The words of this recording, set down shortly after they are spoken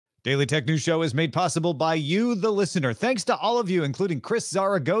Daily Tech News Show is made possible by you, the listener. Thanks to all of you, including Chris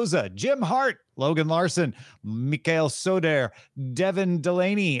Zaragoza, Jim Hart, Logan Larson, Mikhail Soder, Devin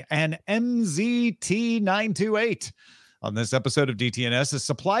Delaney, and MZT928. On this episode of DTNS, a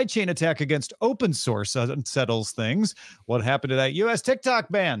supply chain attack against open source unsettles things. What happened to that U.S.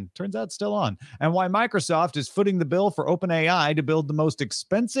 TikTok ban? Turns out it's still on. And why Microsoft is footing the bill for OpenAI to build the most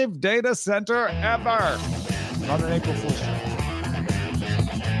expensive data center ever. On an April Fool's show.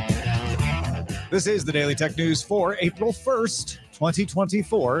 This is the Daily Tech News for April 1st,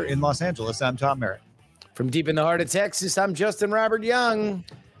 2024 in Los Angeles. I'm Tom Merritt. From deep in the heart of Texas, I'm Justin Robert Young.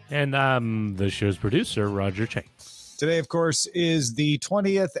 And I'm the show's producer, Roger Chang. Today, of course, is the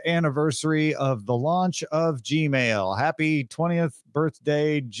 20th anniversary of the launch of Gmail. Happy 20th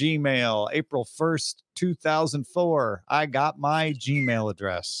birthday, Gmail. April 1st, 2004. I got my Gmail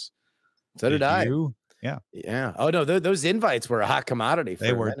address. So did I. You? Yeah. Oh, no, those invites were a hot commodity.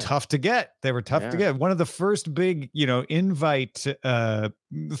 They were tough to get. To get. One of the first big, invite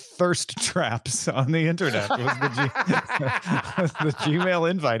thirst traps on the internet was the Gmail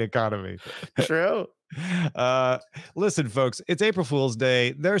invite economy. True. Listen, folks, it's April Fool's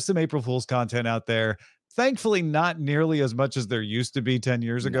Day. There's some April Fool's content out there. Thankfully, not nearly as much as there used to be 10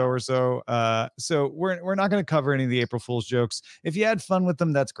 years ago or so. So we're not going to cover any of the April Fool's jokes. If you had fun with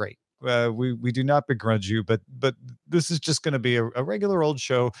them, that's great. We do not begrudge you, but this is just going to be a regular old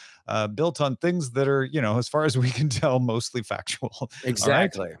show built on things that are, as far as we can tell, mostly factual.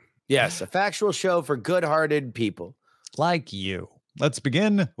 Exactly. Right? Yes, a factual show for good-hearted people. Like you. Let's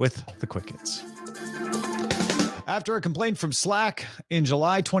begin with the quick hits. After a complaint from Slack in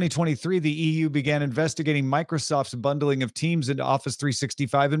July 2023, the EU began investigating Microsoft's bundling of Teams into Office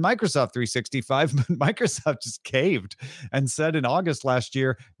 365 and Microsoft 365, but Microsoft just caved and said in August last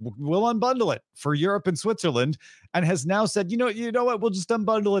year, we'll unbundle it for Europe and Switzerland, and has now said, you know what, we'll just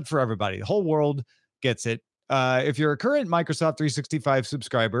unbundle it for everybody. The whole world gets it. If you're a current Microsoft 365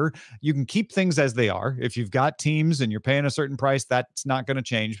 subscriber, you can keep things as they are. If you've got Teams and you're paying a certain price, that's not going to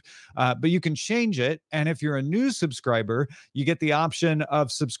change. But you can change it. And if you're a new subscriber, you get the option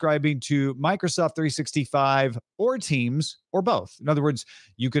of subscribing to Microsoft 365 or Teams or both. In other words,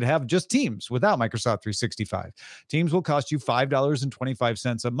 you could have just Teams without Microsoft 365. Teams will cost you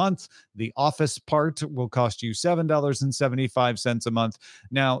 $5.25 a month. The Office part will cost you $7.75 a month.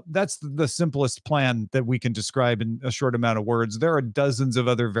 Now, that's the simplest plan that we can describe in a short amount of words. There are dozens of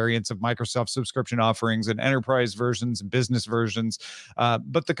other variants of Microsoft subscription offerings and enterprise versions and business versions.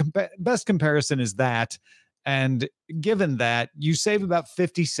 But the best comparison is that. And given that, you save about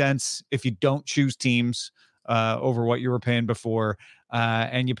 50 cents if you don't choose Teams over what you were paying before,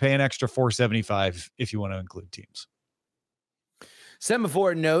 and you pay an extra $4.75 if you want to include Teams.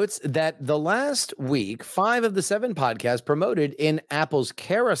 Semaphore notes that the last week, 5 of the 7 podcasts promoted in Apple's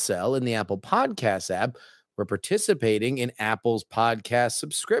Carousel in the Apple Podcasts app were participating in Apple's podcast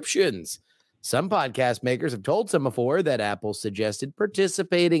subscriptions. Some podcast makers have told Semaphore that Apple suggested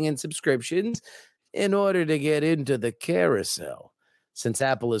participating in subscriptions in order to get into the carousel, since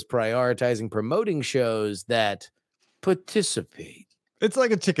Apple is prioritizing promoting shows that participate. It's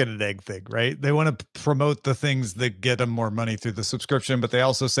like a chicken and egg thing, right? They want to promote the things that get them more money through the subscription, but they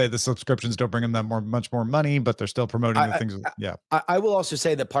also say the subscriptions don't bring them that much more money, but they're still promoting the things. Yeah. I will also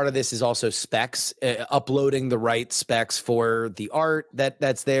say that part of this is also specs, uploading the right specs for the art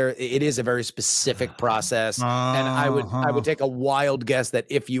that's there. It is a very specific process. And I would take a wild guess that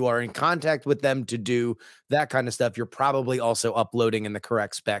if you are in contact with them to do that kind of stuff, you're probably also uploading in the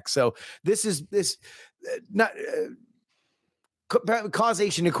correct specs. So this is not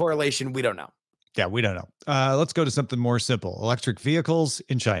causation and correlation. We don't know. Yeah, we don't know. Let's go to something more simple. Electric vehicles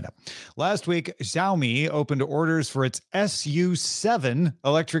in China. Last week, Xiaomi opened orders for its SU7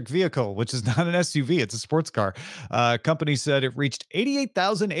 electric vehicle, which is not an SUV. It's a sports car. Company said it reached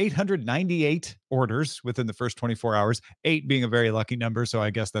 88,898 orders within the first 24 hours, 8 being a very lucky number. So I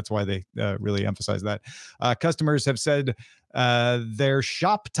guess that's why they really emphasize that. Customers have said their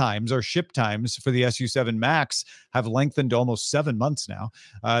ship times for the SU7 Max have lengthened to almost 7 months now.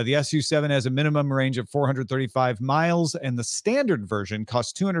 The SU7 has a minimum range of 435 miles, and the standard version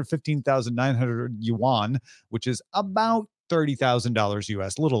costs 215,900 yuan, which is about $30,000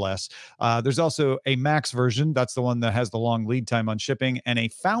 US, a little less. There's also a Max version. That's the one that has the long lead time on shipping, and a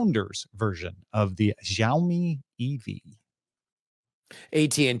Founders version of the Xiaomi EV.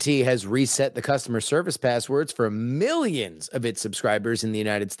 AT&T has reset the customer service passwords for millions of its subscribers in the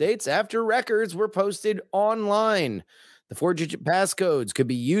United States after records were posted online. The 4-digit passcodes could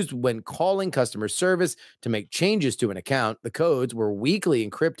be used when calling customer service to make changes to an account. The codes were weakly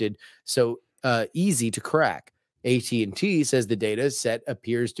encrypted, so easy to crack. AT&T says the data set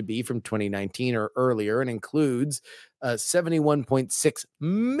appears to be from 2019 or earlier and includes 71.6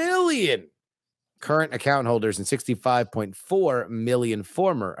 million current account holders and 65.4 million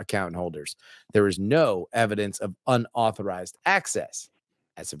former account holders. There is no evidence of unauthorized access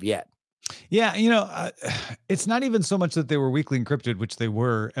as of yet. Yeah, it's not even so much that they were weakly encrypted, which they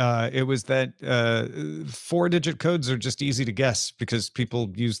were. It was that 4-digit codes are just easy to guess because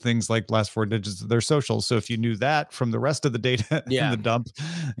people use things like last 4 digits of their socials. So if you knew that from the rest of the data in the dump,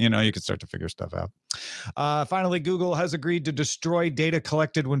 you could start to figure stuff out. Finally, Google has agreed to destroy data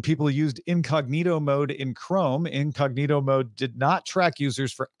collected when people used incognito mode in Chrome. Incognito mode did not track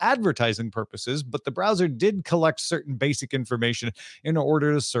users for advertising purposes, but the browser did collect certain basic information in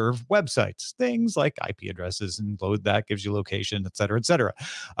order to serve websites, things like IP addresses, and load that gives you location, et cetera, et cetera.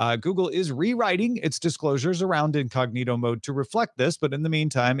 Google is rewriting its disclosures around incognito mode to reflect this, but in the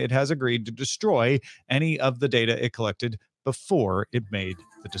meantime, it has agreed to destroy any of the data it collected before it made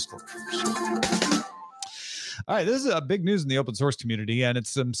the disclosures. All right, this is a big news in the open source community, and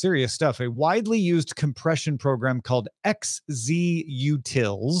it's some serious stuff. A widely used compression program called XZUtils.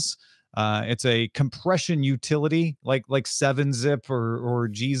 It's a compression utility like 7-zip or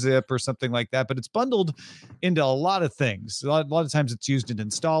gzip or something like that, but it's bundled into a lot of things. A lot of times it's used in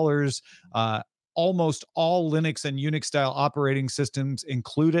installers. Almost all Linux and Unix style operating systems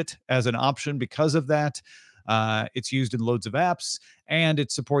include it as an option because of that. It's used in loads of apps, and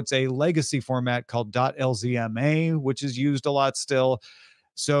it supports a legacy format called .lzma, which is used a lot still.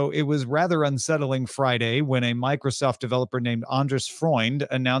 So it was rather unsettling Friday when a Microsoft developer named Andres Freund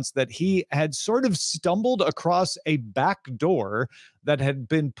announced that he had sort of stumbled across a back door that had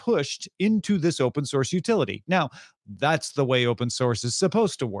been pushed into this open source utility. Now, that's the way open source is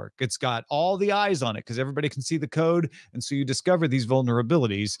supposed to work. It's got all the eyes on it because everybody can see the code. And so you discover these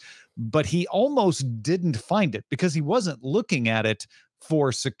vulnerabilities. But he almost didn't find it because he wasn't looking at it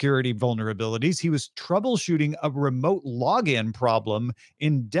for security vulnerabilities. He was troubleshooting a remote login problem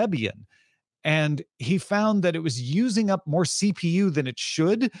in Debian. And he found that it was using up more CPU than it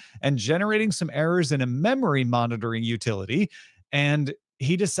should and generating some errors in a memory monitoring utility. And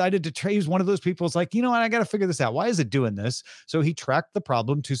he decided to try. He's one of those people who's like, I got to figure this out. Why is it doing this? So he tracked the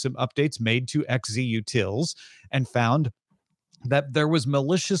problem to some updates made to XZUtils and found that there was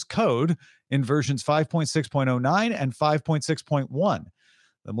malicious code in versions 5.6.09 and 5.6.1.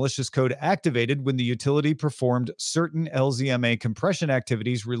 The malicious code activated when the utility performed certain LZMA compression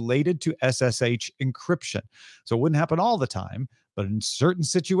activities related to SSH encryption. So it wouldn't happen all the time, but in certain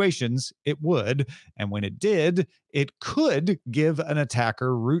situations, it would. And when it did, it could give an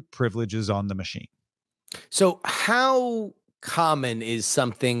attacker root privileges on the machine. So how common is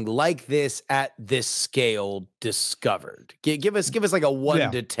something like this at this scale discovered? Give us like a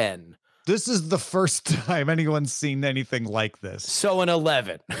 1 to 10. This is the first time anyone's seen anything like this. So an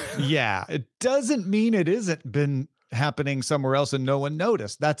 11. Yeah, it doesn't mean it isn't been happening somewhere else and no one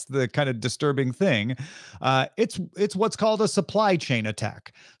noticed. That's the kind of disturbing thing. It's what's called a supply chain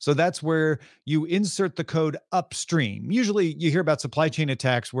attack. So that's where you insert the code upstream. Usually you hear about supply chain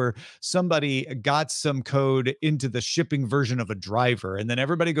attacks where somebody got some code into the shipping version of a driver, and then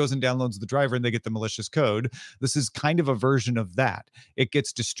everybody goes and downloads the driver and they get the malicious code. This is kind of a version of that. It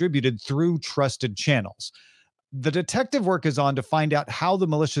gets distributed through trusted channels. The detective work is on to find out how the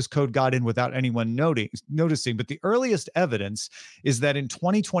malicious code got in without anyone noticing. But the earliest evidence is that in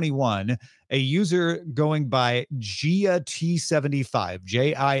 2021, a user going by GIA-T75,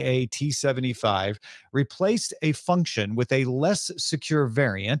 GIA-T75, replaced a function with a less secure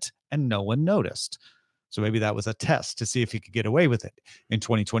variant, and no one noticed. So maybe that was a test to see if he could get away with it. In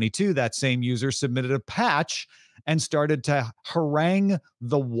 2022, that same user submitted a patch and started to harangue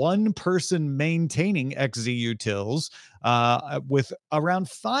the one person maintaining XZUtils with around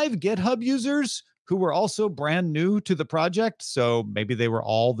 5 GitHub users who were also brand new to the project. So maybe they were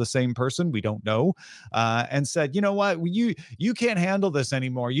all the same person. We don't know. And said, you know what, you can't handle this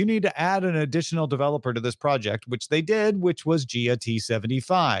anymore. You need to add an additional developer to this project, which they did, which was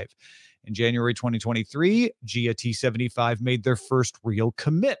GIA-T75. In January 2023, GIA-T75 made their first real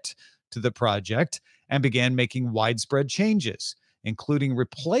commit to the project and began making widespread changes, including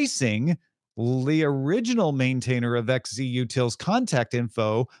replacing the original maintainer of XZUtils contact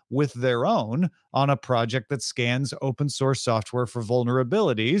info with their own on a project that scans open source software for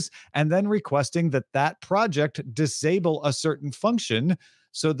vulnerabilities, and then requesting that that project disable a certain function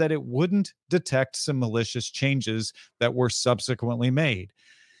so that it wouldn't detect some malicious changes that were subsequently made.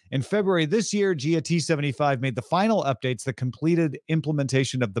 In February this year, GIA-T75 made the final updates that completed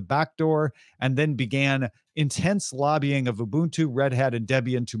implementation of the backdoor and then began intense lobbying of Ubuntu, Red Hat, and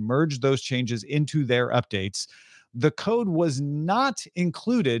Debian to merge those changes into their updates. the code was not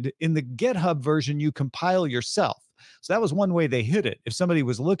included in the GitHub version you compile yourself. So that was one way they hid it. If somebody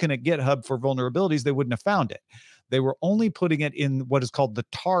was looking at GitHub for vulnerabilities, they wouldn't have found it. They were only putting it in what is called the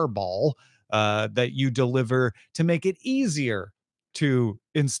tarball that you deliver to make it easier to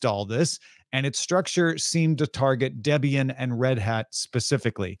install this. And its structure seemed to target Debian and Red Hat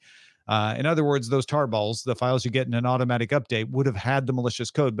specifically. In other words, those tarballs, the files you get in an automatic update, would have had the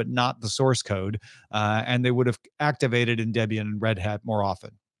malicious code, but not the source code. And they would have activated in Debian and Red Hat more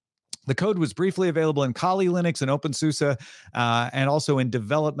often. The code was briefly available in Kali Linux and OpenSUSE, and also in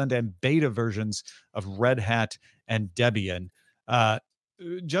development and beta versions of Red Hat and Debian.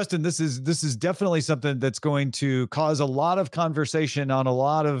 Justin, this is definitely something that's going to cause a lot of conversation on a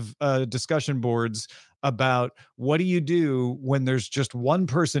lot of discussion boards about what do you do when there's just one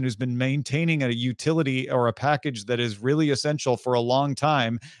person who's been maintaining a utility or a package that is really essential for a long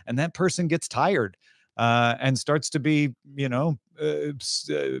time, and that person gets tired and starts to be, maybe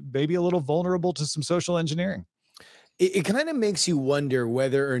a little vulnerable to some social engineering. It kind of makes you wonder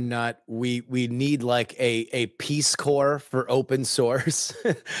whether or not we need like a Peace Corps for open source,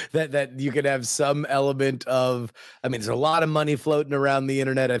 that you could have some element of, I mean, there's a lot of money floating around the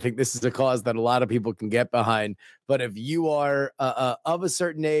internet. I think this is a cause that a lot of people can get behind. But if you are of a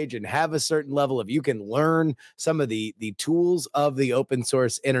certain age and have a certain level, if you can learn some of the tools of the open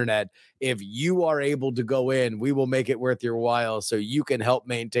source internet, if you are able to go in, we will make it worth your while so you can help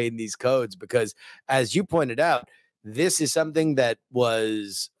maintain these codes. Because as you pointed out, this is something that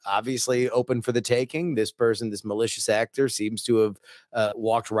was obviously open for the taking. This person, this malicious actor, seems to have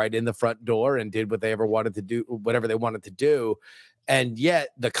walked right in the front door and did what they ever wanted to do, whatever they wanted to do. And yet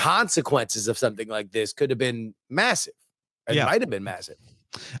the consequences of something like this could have been massive. It might have been massive.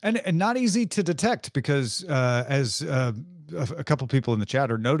 And not easy to detect because as a couple people in the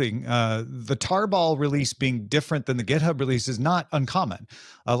chat are noting, the tarball release being different than the GitHub release is not uncommon.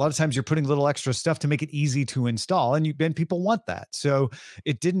 A lot of times you're putting little extra stuff to make it easy to install, and people want that. So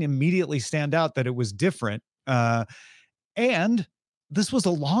it didn't immediately stand out that it was different. And this was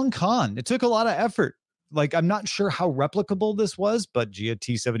a long con. It took a lot of effort. Like, I'm not sure how replicable this was, but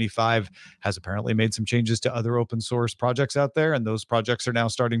GT75 has apparently made some changes to other open source projects out there, and those projects are now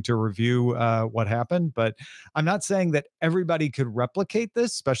starting to review what happened. But I'm not saying that everybody could replicate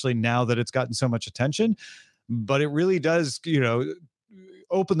this, especially now that it's gotten so much attention. But it really does,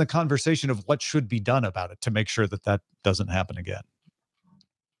 open the conversation of what should be done about it to make sure that that doesn't happen again.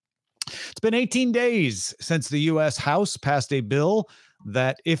 It's been 18 days since the U.S. House passed a bill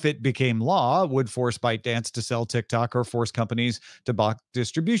that, if it became law, would force ByteDance to sell TikTok or force companies to block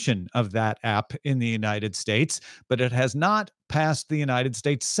distribution of that app in the United States. But it has not passed the United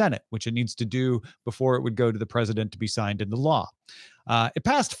States Senate, which it needs to do before it would go to the president to be signed into law. It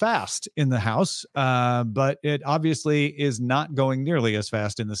passed fast in the House, but it obviously is not going nearly as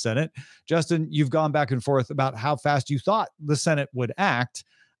fast in the Senate. Justin, you've gone back and forth about how fast you thought the Senate would act.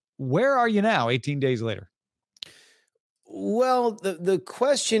 Where are you now, 18 days later? Well, the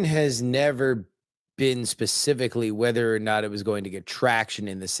question has never been specifically whether or not it was going to get traction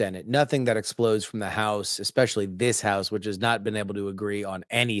in the Senate. Nothing that explodes from the House, especially this House, which has not been able to agree on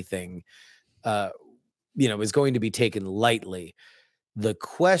anything, is going to be taken lightly. The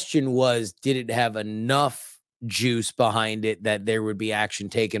question was, did it have enough juice behind it that there would be action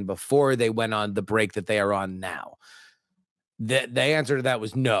taken before they went on the break that they are on now? The answer to that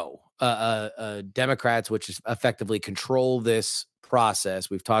was no. Democrats, which is effectively control this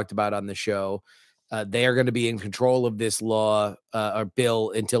process, we've talked about on the show, they are going to be in control of this law or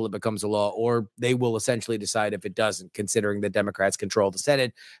bill until it becomes a law, or they will essentially decide if it doesn't, considering that Democrats control the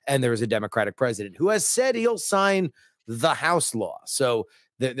Senate and there is a Democratic president who has said he'll sign the House law. So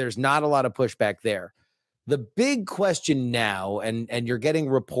there's not a lot of pushback there. The big question now, and you're getting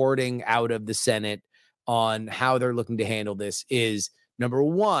reporting out of the Senate on how they're looking to handle this, is number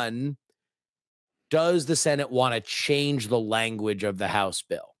one, does the Senate want to change the language of the House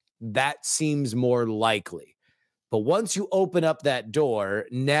bill? That seems more likely. But once you open up that door,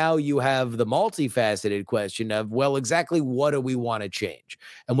 now you have the multifaceted question of, well, exactly what do we want to change?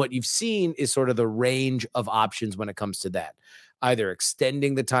 And what you've seen is sort of the range of options when it comes to that. Either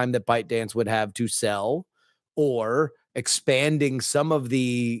extending the time that ByteDance would have to sell, or expanding some of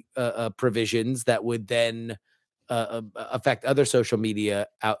the provisions that would then affect other social media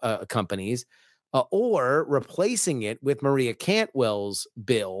companies, or replacing it with Maria Cantwell's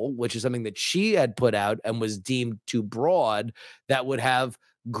bill, which is something that she had put out and was deemed too broad, that would have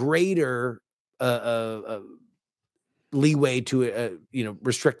greater leeway to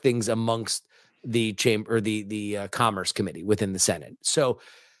restrict things amongst the chamber or the Commerce Committee within the Senate. So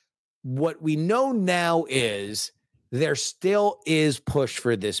what we know now is there still is push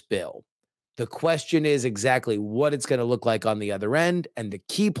for this bill. The question is exactly what it's going to look like on the other end. And the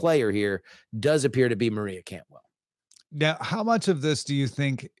key player here does appear to be Maria Cantwell. Now, how much of this do you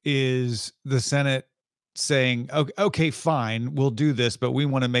think is the Senate saying, okay, fine, we'll do this, but we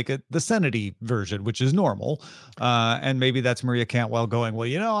want to make it the Senate-y version, which is normal. And maybe that's Maria Cantwell going,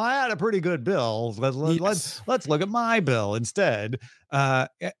 well, I had a pretty good bill. Let's look at my bill instead. And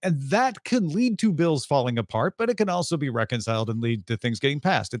that can lead to bills falling apart, but it can also be reconciled and lead to things getting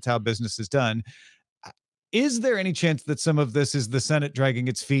passed. It's how business is done. Is there any chance that some of this is the Senate dragging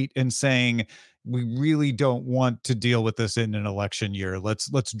its feet and saying, we really don't want to deal with this in an election year.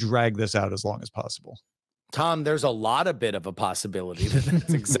 Let's drag this out as long as possible? Tom, there's a lot of bit of a possibility that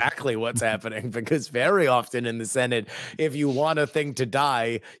that's exactly what's happening, because very often in the Senate, if you want a thing to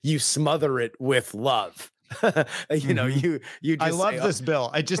die, you smother it with love. You just I love this bill.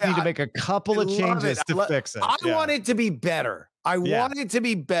 I just need to make a couple of changes to fix it. I want it to be better. I want it to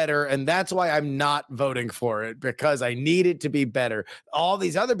be better, and that's why I'm not voting for it, because I need it to be better. All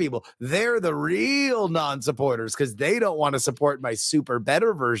these other people, they're the real non-supporters because they don't want to support my super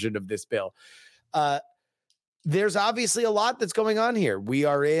better version of this bill. There's obviously a lot that's going on here. We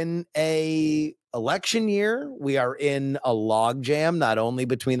are in a election year. We are in a logjam, not only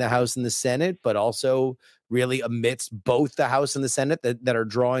between the House and the Senate, but also really amidst both the House and the Senate that are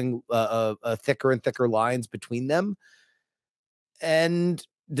drawing thicker and thicker lines between them. And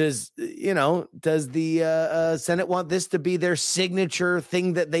does the Senate want this to be their signature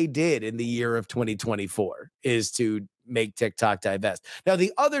thing that they did in the year of 2024, is to make TikTok divest? Now,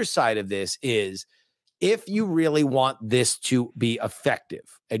 the other side of this is, if you really want this to be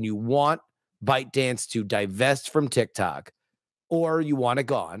effective and you want ByteDance to divest from TikTok, or you want it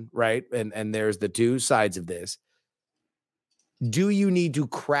gone, right? And there's the two sides of this. Do you need to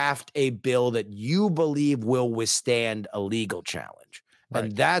craft a bill that you believe will withstand a legal challenge? Right.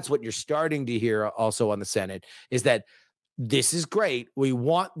 And that's what you're starting to hear also on the Senate, is that this is great. We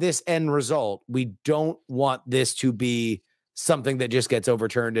want this end result. We don't want this to be something that just gets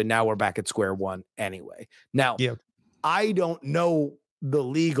overturned and now we're back at square one anyway. Now, I don't know the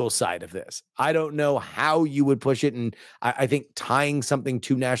legal side of this. I don't know how you would push it. And I think tying something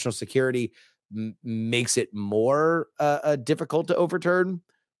to national security makes it more difficult to overturn,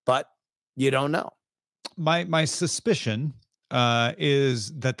 but you don't know. My suspicion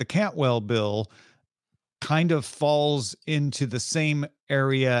is that the Cantwell bill kind of falls into the same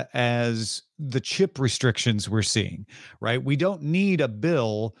area as the chip restrictions we're seeing, right? We don't need a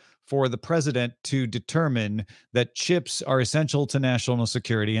bill for the president to determine that chips are essential to national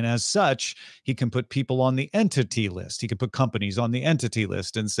security. And as such, he can put people on the entity list. He can put companies on the entity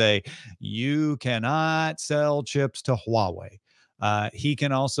list and say, you cannot sell chips to Huawei. He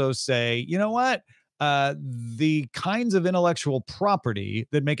can also say, you know what? The kinds of intellectual property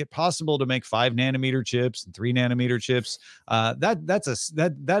that make it possible to make 5-nanometer chips and 3-nanometer chips,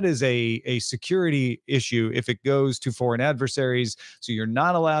 that is a security issue if it goes to foreign adversaries. So you're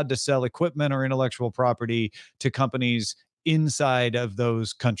not allowed to sell equipment or intellectual property to companies inside of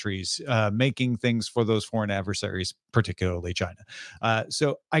those countries, making things for those foreign adversaries, particularly China.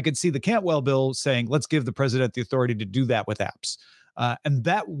 So I could see the Cantwell bill saying, let's give the president the authority to do that with apps. And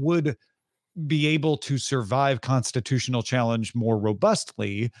that would be able to survive constitutional challenge more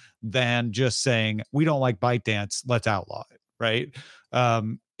robustly than just saying, we don't like ByteDance, let's outlaw it, right?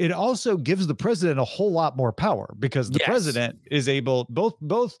 It also gives the president a whole lot more power, because the president is able,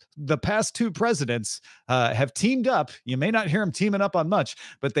 both the past two presidents have teamed up. You may not hear them teaming up on much,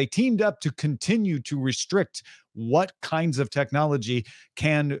 but they teamed up to continue to restrict what kinds of technology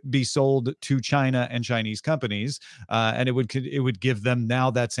can be sold to China and Chinese companies. And it would give them now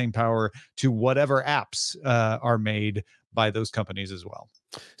that same power to whatever apps are made by those companies as well.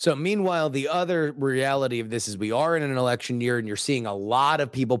 So meanwhile, the other reality of this is we are in an election year, and you're seeing a lot of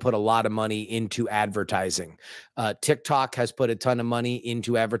people put a lot of money into advertising. TikTok has put a ton of money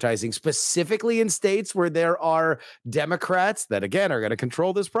into advertising, specifically in states where there are Democrats that, again, are going to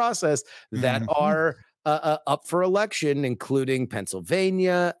control this process, that are up for election, including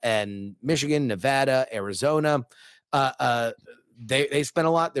Pennsylvania and Michigan, Nevada, Arizona. They spent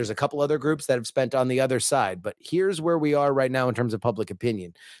a lot. There's a couple other groups that have spent on the other side, but here's where we are right now in terms of public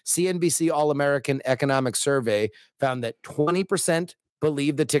opinion. CNBC All-American Economic Survey found that 20%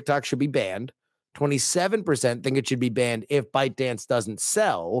 believe that TikTok should be banned. 27% think it should be banned if ByteDance doesn't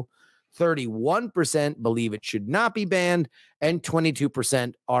sell. 31% believe it should not be banned, and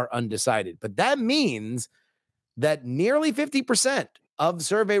 22% are undecided. But that means that nearly 50% of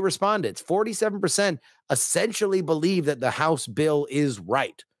survey respondents, 47%, essentially believe that the House bill is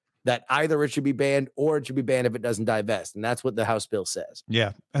right. that either it should be banned or it should be banned if it doesn't divest. And that's what the House bill says.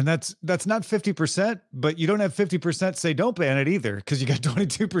 Yeah. And that's not 50%, but you don't have 50% say don't ban it either, because you got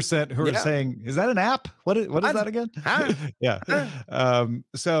 22% who are saying, is that an app? What is that again? Yeah.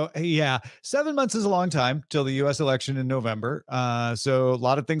 So yeah, 7 months is a long time till the US election in November. So a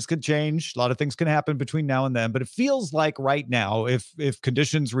lot of things could change. A lot of things can happen between now and then, but it feels like right now, if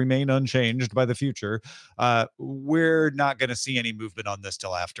conditions remain unchanged by the future, we're not going to see any movement on this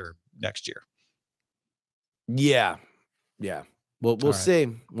till after next year. Yeah. Well, we'll see.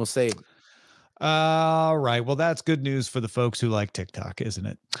 We'll see. All right. Well, that's good news for the folks who like TikTok, isn't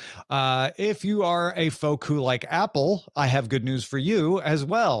it? If you are a folk who like Apple, I have good news for you as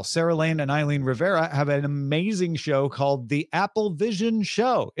well. Sarah Lane and Eileen Rivera have an amazing show called The Apple Vision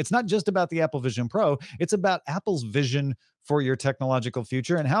Show. It's not just about the Apple Vision Pro. It's about Apple's vision for your technological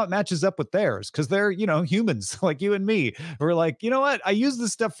future and how it matches up with theirs. Because they're, humans like you and me. We're like, you know what? I use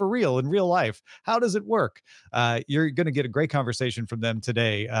this stuff for real in real life. How does it work? You're going to get a great conversation from them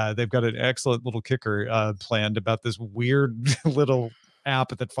today. They've got an excellent little kicker planned about this weird little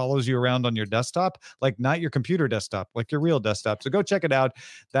app that follows you around on your desktop, like not your computer desktop, like your real desktop. So go check it out.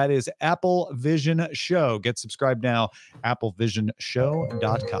 That is Apple Vision Show. Get subscribed now,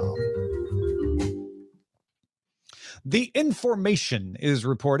 applevisionshow.com. The Information is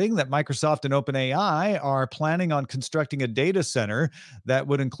reporting that Microsoft and OpenAI are planning on constructing a data center that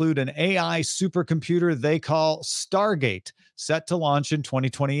would include an AI supercomputer they call Stargate, set to launch in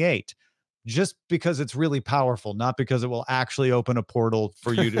 2028. Just because it's really powerful, not because it will actually open a portal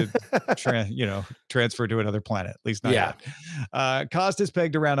for you to transfer to another planet, at least not yet. Cost is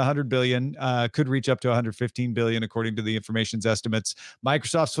pegged around $100 billion, could reach up to $115 billion, according to the Information's estimates.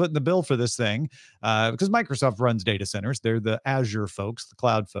 Microsoft's footing the bill for this thing because Microsoft runs data centers. They're the Azure folks, the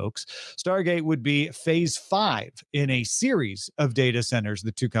cloud folks. Stargate would be phase 5 in a series of data centers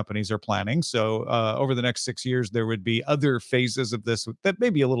the two companies are planning. So over the next 6 years, there would be other phases of this that may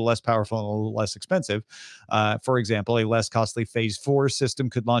be a little less powerful and a little less expensive. For example, a less costly phase 4 system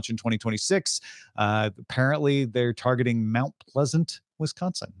could launch in 2026. Apparently, they're targeting Mount Pleasant,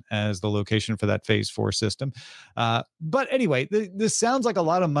 Wisconsin, as the location for that phase 4 system. But anyway, this sounds like a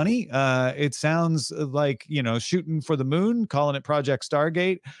lot of money. It sounds like, shooting for the moon, calling it Project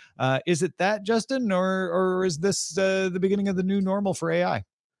Stargate. Is it that, Justin, or is this the beginning of the new normal for AI?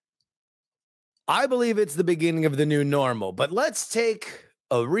 I believe it's the beginning of the new normal, but let's take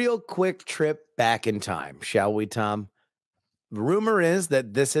a real quick trip back in time, shall we, Tom? The rumor is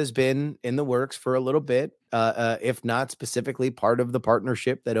that this has been in the works for a little bit, if not specifically part of the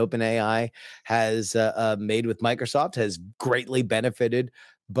partnership that OpenAI has made with Microsoft, has greatly benefited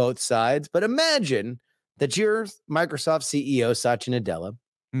both sides. But imagine that you're Microsoft CEO Satya Nadella,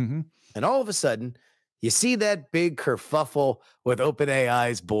 and all of a sudden, you see that big kerfuffle with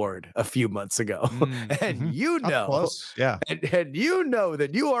OpenAI's board a few months ago, and and you know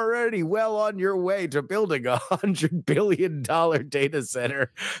that you are already well on your way to building $100 billion data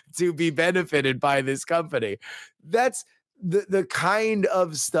center to be benefited by this company. That's the kind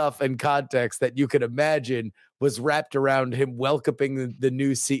of stuff and context that you could imagine was wrapped around him welcoming the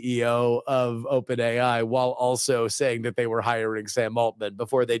new CEO of OpenAI while also saying that they were hiring Sam Altman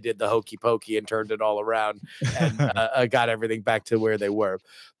before they did the hokey pokey and turned it all around and got everything back to where they were.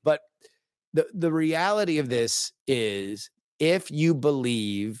 But the reality of this is, if you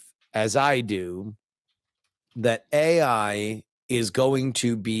believe, as I do, that AI is going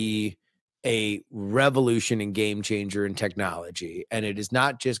to be a revolution and game changer in technology, and it is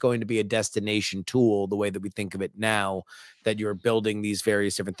not just going to be a destination tool the way that we think of it now, that you're building these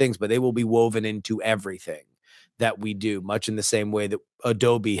various different things, but they will be woven into everything that we do, much in the same way that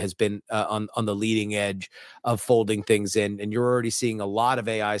Adobe has been on the leading edge of folding things in. And you're already seeing a lot of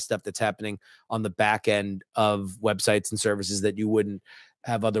AI stuff that's happening on the back end of websites and services that you wouldn't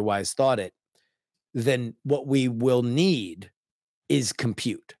have otherwise thought it. Then what we will need is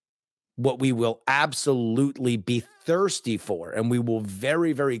compute. What we will absolutely be thirsty for, and we will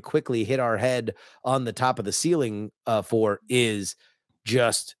very, very quickly hit our head on the top of the ceiling for, is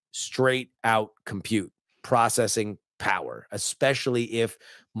just straight out compute, processing power, especially if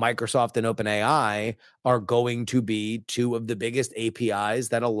Microsoft and OpenAI are going to be two of the biggest APIs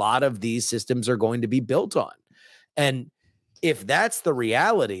that a lot of these systems are going to be built on. And if that's the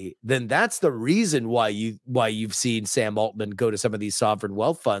reality, then that's the reason why you've seen Sam Altman go to some of these sovereign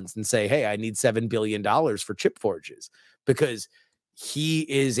wealth funds and say, hey, I need $7 billion for chip forges, because he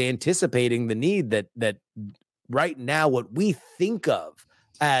is anticipating the need that right now what we think of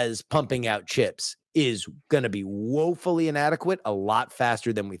as pumping out chips is going to be woefully inadequate a lot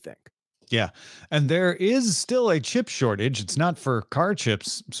faster than we think. Yeah. And there is still a chip shortage. It's not for car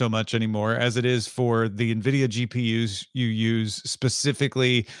chips so much anymore as it is for the NVIDIA GPUs you use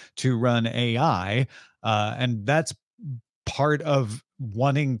specifically to run AI. And that's part of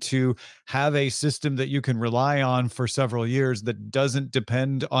wanting to have a system that you can rely on for several years that doesn't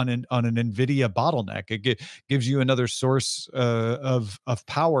depend on an NVIDIA bottleneck. It gives you another source of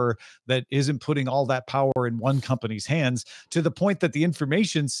power that isn't putting all that power in one company's hands, to the point that the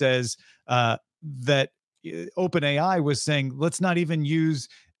information says that OpenAI was saying, let's not even use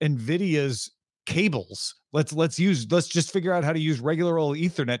NVIDIA's cables. Let's just figure out how to use regular old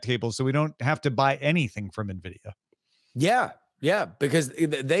Ethernet cables so we don't have to buy anything from NVIDIA. Yeah, yeah, because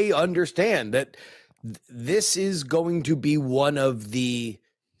they understand that this is going to be one of the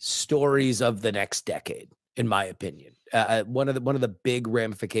stories of the next decade, in my opinion. One of the big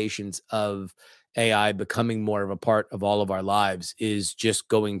ramifications of AI becoming more of a part of all of our lives is just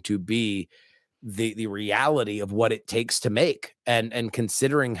going to be the reality of what it takes to make, and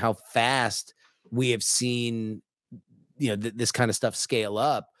considering how fast we have seen, this kind of stuff scale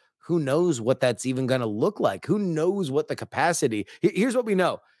up. Who knows what that's even going to look like? Who knows what the capacity? Here's what we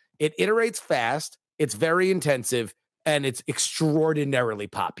know. It iterates fast. It's very intensive, and it's extraordinarily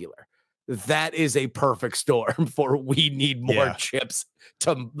popular. That is a perfect storm for we need more chips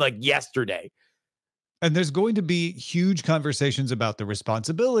to like yesterday. And there's going to be huge conversations about the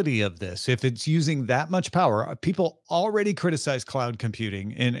responsibility of this. If it's using that much power, people already criticize cloud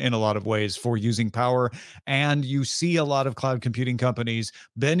computing in a lot of ways for using power. And you see a lot of cloud computing companies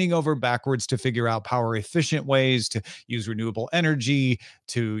bending over backwards to figure out power efficient ways to use renewable energy,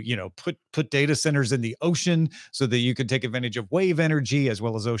 to, put data centers in the ocean so that you can take advantage of wave energy as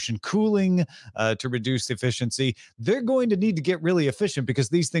well as ocean cooling to reduce efficiency. They're going to need to get really efficient because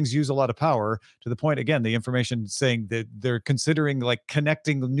these things use a lot of power, to the point, again, the information saying that they're considering like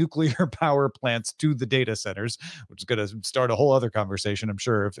connecting nuclear power plants to the data centers, which is going to start a whole other conversation, I'm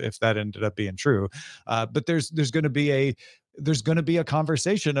sure, if that ended up being true. But there's going to be a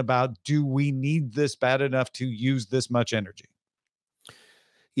conversation about, do we need this bad enough to use this much energy?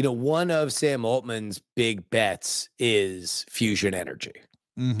 One of Sam Altman's big bets is fusion energy.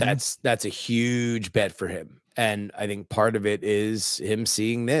 Mm-hmm. That's a huge bet for him. And I think part of it is him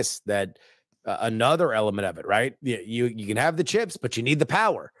seeing that another element of it, right? You can have the chips, but you need the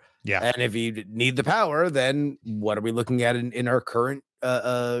power. Yeah. And if you need the power, then what are we looking at in our current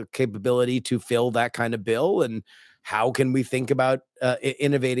capability to fill that kind of bill? And how can we think about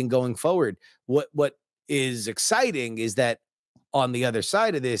innovating going forward? What is exciting is that on the other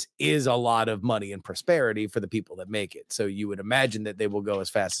side of this is a lot of money and prosperity for the people that make it. So you would imagine that they will go as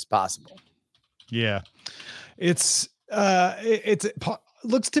fast as possible. Yeah. It's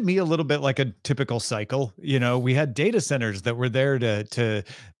looks to me a little bit like a typical cycle. We had data centers that were there to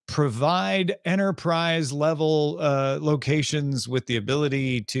provide enterprise level locations with the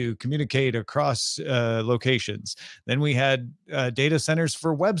ability to communicate across locations. Then we had data centers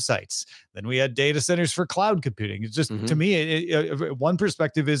for websites. Then we had data centers for cloud computing. It's just, to me, one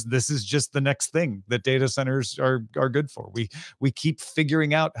perspective is this is just the next thing that data centers are good for. We keep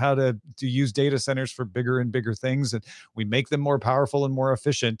figuring out how to use data centers for bigger and bigger things, and we make them more powerful and more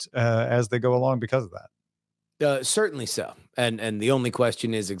efficient as they go along because of that. Certainly so. And the only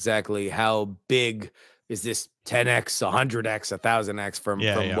question is exactly how big is this 10x, 100x, 1000x from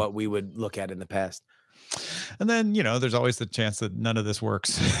what we would look at in the past. And then, there's always the chance that none of this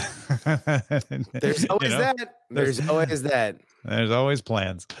works. There's always that. There's always that. There's always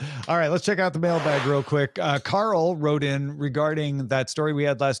plans. All right, let's check out the mailbag real quick. Carl wrote in regarding that story we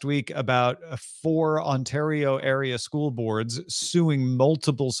had last week about 4 Ontario area school boards suing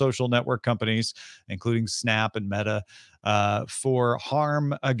multiple social network companies, including Snap and Meta, for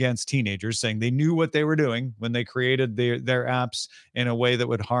harm against teenagers, saying they knew what they were doing when they created their apps in a way that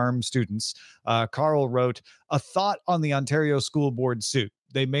would harm students. Carl wrote, a thought on the Ontario school board suit.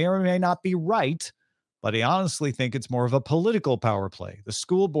 They may or may not be right, but I honestly think it's more of a political power play. The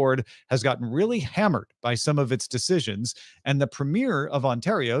school board has gotten really hammered by some of its decisions, and the Premier of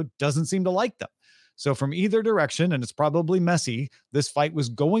Ontario doesn't seem to like them. So from either direction, and it's probably messy, this fight was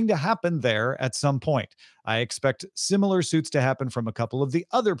going to happen there at some point. I expect similar suits to happen from a couple of the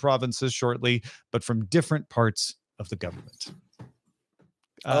other provinces shortly, but from different parts of the government.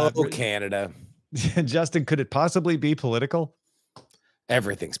 Canada. Justin, could it possibly be political?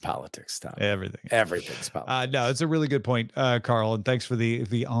 Everything's politics, Tom. Everything's politics. No, it's a really good point, Carl, and thanks for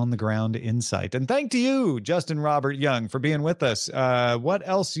the on-the-ground insight. And thank to you, Justin Robert Young, for being with us. What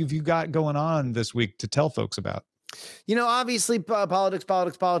else have you got going on this week to tell folks about? Obviously,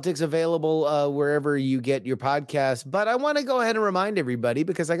 politics available wherever you get your podcast. But I want to go ahead and remind everybody,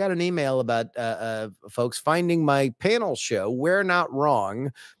 because I got an email about folks finding my panel show, We're Not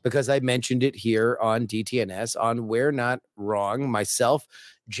Wrong, because I mentioned it here on DTNS on We're Not Wrong. Myself,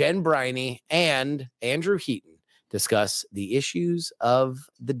 Jen Briney, and Andrew Heaton discuss the issues of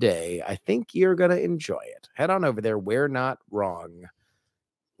the day. I think you're going to enjoy it. Head on over there, We're Not Wrong,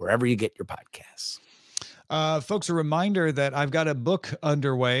 wherever you get your podcasts. Folks, a reminder that I've got a book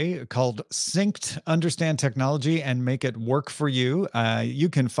underway called Synced: Understand Technology and Make It Work for You. You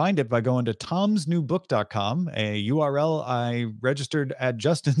can find it by going to tomsnewbook.com, a URL I registered at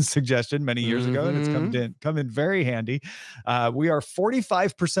Justin's suggestion many years ago, and it's come in very handy. We are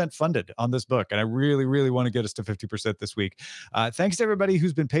 45% funded on this book, and I really, really want to get us to 50% this week. Thanks to everybody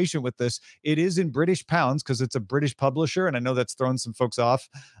who's been patient with this. It is in British pounds because it's a British publisher, and I know that's thrown some folks off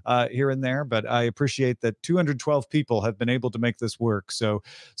here and there, but I appreciate that 212 people have been able to make this work. So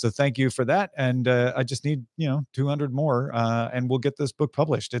thank you for that. And I just need, 200 more and we'll get this book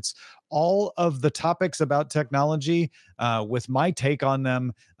published. It's all of the topics about technology with my take on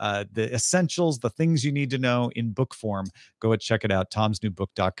them, the essentials, the things you need to know in book form. Go and check it out,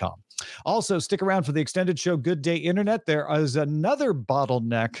 tomsnewbook.com. Also, stick around for the extended show, Good Day Internet. There is another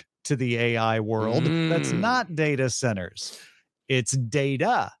bottleneck to the AI world that's not data centers. It's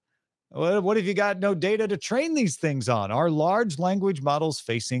data. What if you got no data to train these things on? Are large language models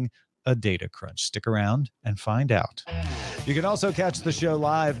facing a data crunch? Stick around and find out. You can also catch the show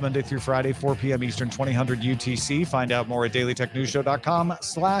live Monday through Friday, 4 p.m. Eastern, 2000 UTC. Find out more at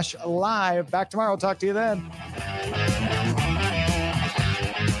dailytechnewsshow.com/live. Back tomorrow. Talk to you then.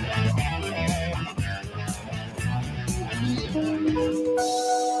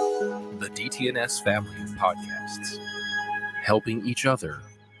 The DTNS family of podcasts, helping each other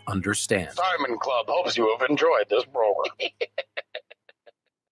understand. Simon Club hopes you have enjoyed this program.